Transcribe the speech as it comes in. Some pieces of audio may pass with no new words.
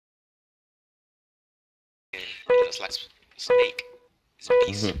it's like snake. It's a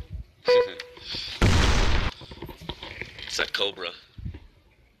beast. It's a cobra.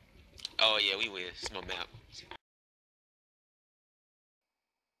 Oh yeah, we win. It's my map.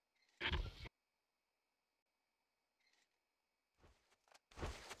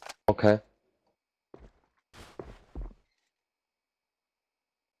 Okay.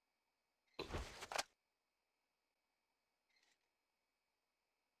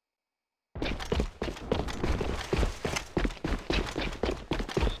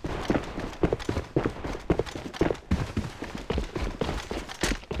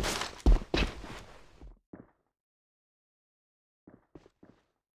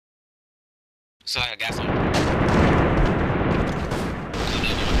 So I got some.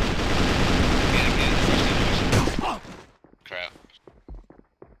 Crap.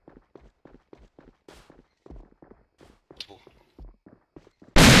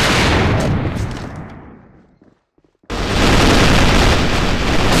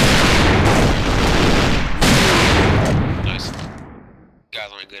 Nice.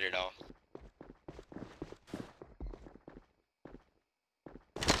 Guys aren't good at all.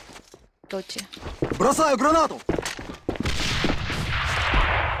 Go to. Бросаю гранату!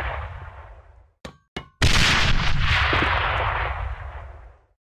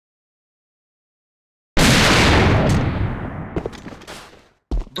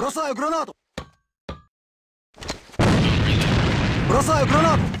 Бросаю гранату! Бросаю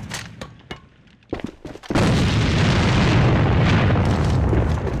гранату!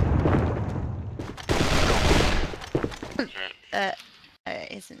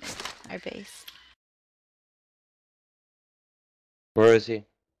 Isn't it our base? Where is he? He's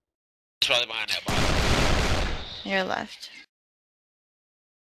probably behind that box. Your left.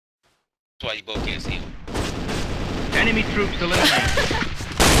 That's why you both can't see him. Enemy troops eliminated.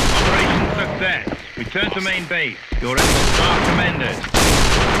 Operation success. Return to main base. Your efforts are commended.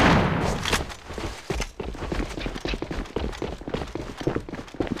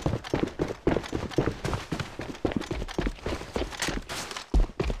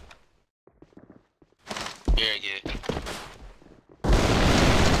 Here again.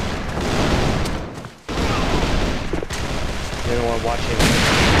 Anyone watching?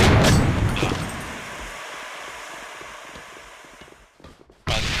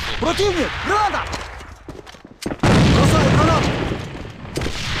 Противник! Граната! Бросаю гранату!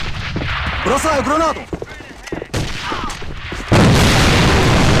 Бросаю гранату!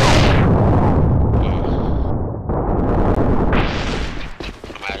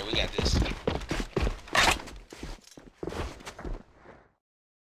 No matter, we got this.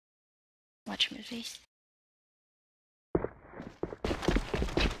 Watch movies.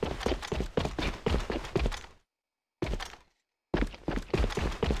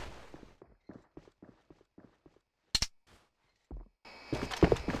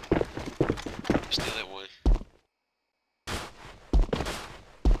 Still at one.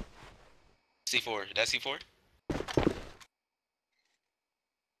 C4. That's C4?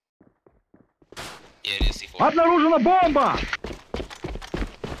 Yeah, it is C4. Обнаружена бомба!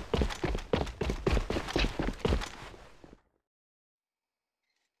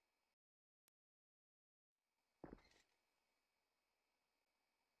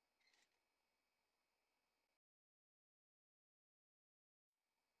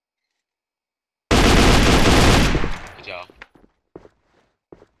 Good job.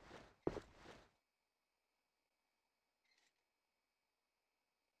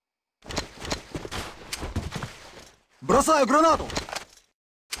 Бросаю гранату!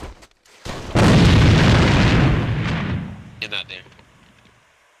 You're not there.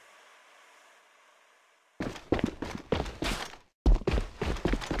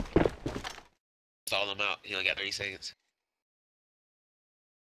 Stall him out. He only got 30 seconds.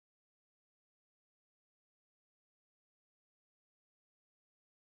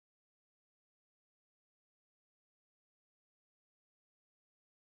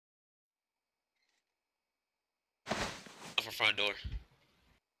 Off the front door.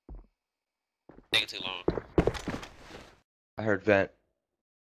 Taking too long. I heard vent.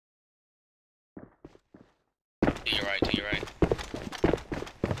 To your right, to your right.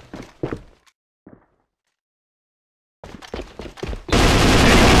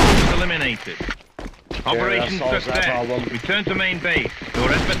 Eliminated. Operation solves that success. problem. Return to main base.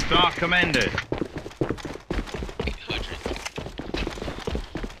 Your efforts are commended. 800.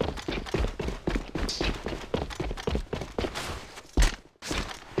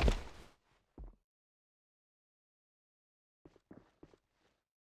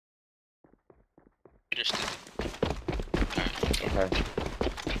 Understood. Alright. Okay.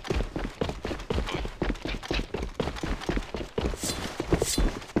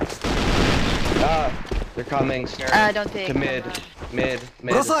 They're coming. Staring. Don't take To mid. Mid.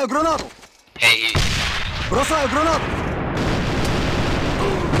 Бросаю гранату! Hey, Бросаю гранату!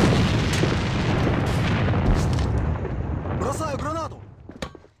 Бросаю гранату!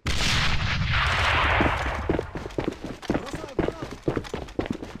 Бросаю гранату!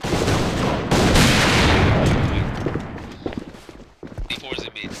 C4 is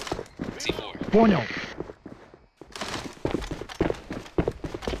in mid. C4. Понял.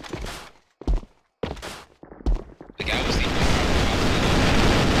 The guy was C4.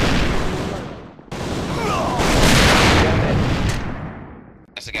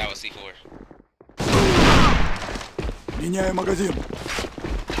 That's the guy with C4. Меняю магазин!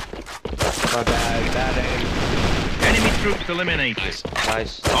 My bad. Bad aim. Enemy troops eliminated. Nice.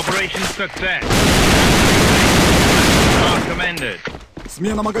 Nice. Operation success. Are commended.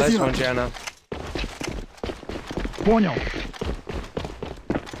 Смена Nice магазина! one, Jana. Понял.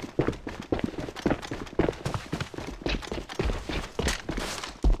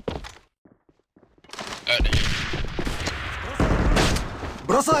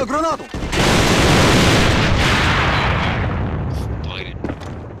 Бросаю гранату! Blinded.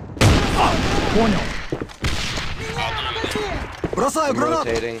 Понял. Бросаю гранату!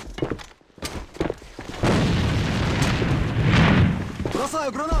 Rotating.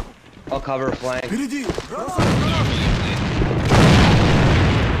 Бросаю гранату! I'll cover flank. Впереди! Бросаю гранату!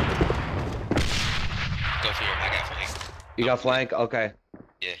 Go for it. I got flank. You got flank? Okay.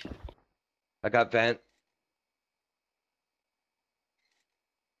 Yeah. I got vent.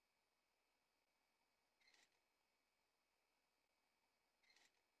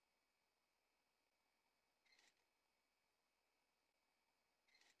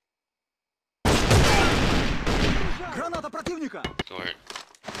 Граната противника! Go ahead.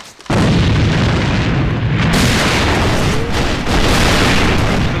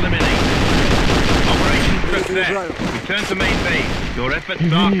 Eliminated. Operation success. Перезаряжаю. Return to main base. Your efforts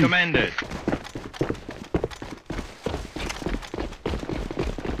are commended.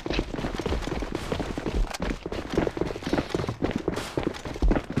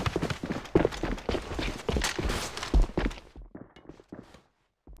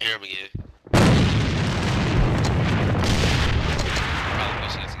 Hear him again. Probably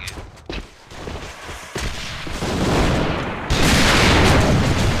pushing us again.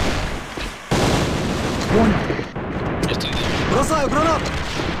 There's two there. Бросаю гранату!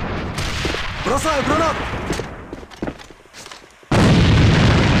 Бросаю гранату!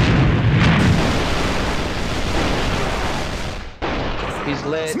 He's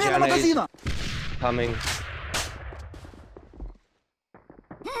lit. Смена Jana, he's магазина! coming.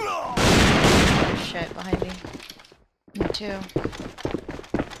 Oh shit, behind me. Me too.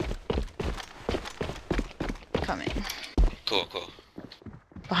 Coming. Cool, cool.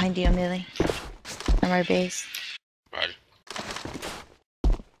 Behind you, Amelie. From our base. Roger.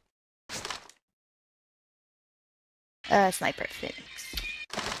 Sniper Phoenix.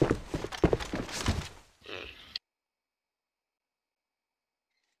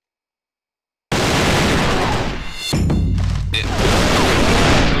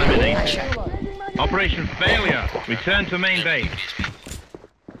 Eliminated. Nice shot. Operation failure. Return to main base.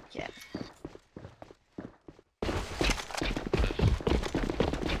 Yeah.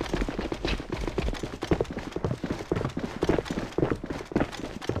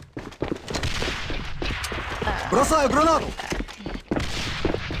 Бросаю гранату!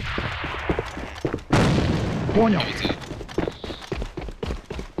 Понял. Me too.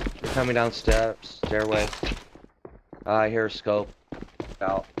 They're coming down steps. Stairway. I hear a scope.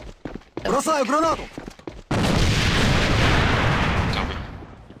 Out. Бросаю гранату!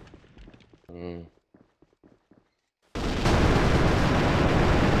 Coming.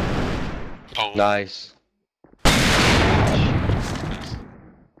 Pong. Nice.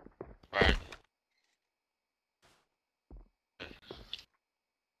 Right.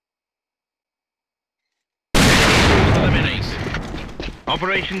 Eliminated.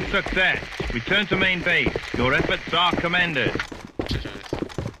 Operation success. Return to main base. Your efforts are commended.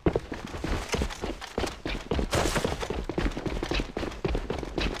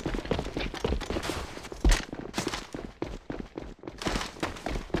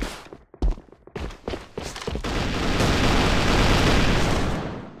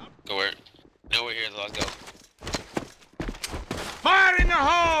 Go where? No, we're here, so let's go. Fire in the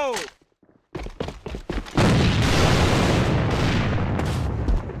hole!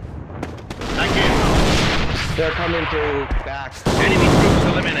 Thank you. They're coming through back. Enemy troops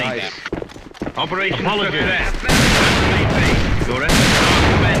eliminated. Nice. Operation success. Return to main base. Your efforts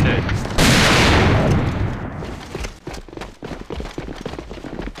are commended.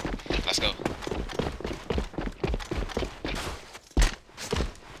 Let's go.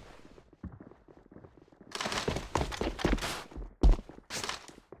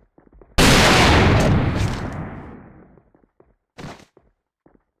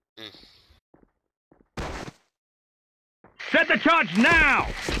 Set the charge now!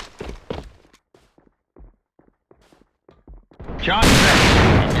 Charge set.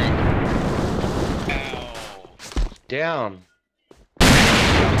 Down. All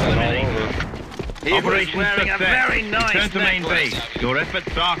over. Operation success. Return to main base. Your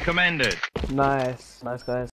efforts are commended. Nice. Nice, guys.